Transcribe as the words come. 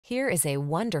Here is a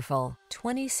wonderful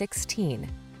 2016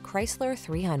 Chrysler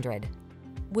 300.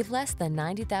 With less than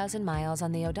 90,000 miles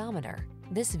on the odometer,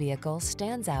 this vehicle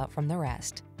stands out from the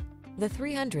rest. The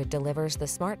 300 delivers the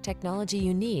smart technology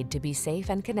you need to be safe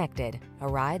and connected, a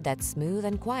ride that's smooth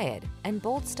and quiet, and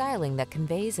bold styling that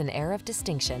conveys an air of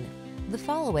distinction. The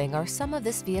following are some of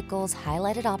this vehicle's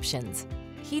highlighted options: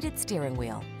 heated steering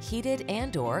wheel, heated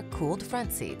and/or cooled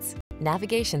front seats,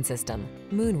 navigation system,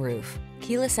 moonroof,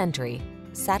 keyless entry,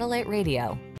 satellite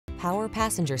radio, power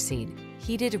passenger seat,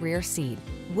 heated rear seat,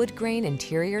 wood grain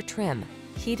interior trim,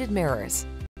 heated mirrors.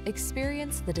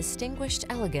 Experience the distinguished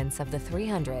elegance of the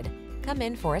 300. Come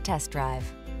in for a test drive.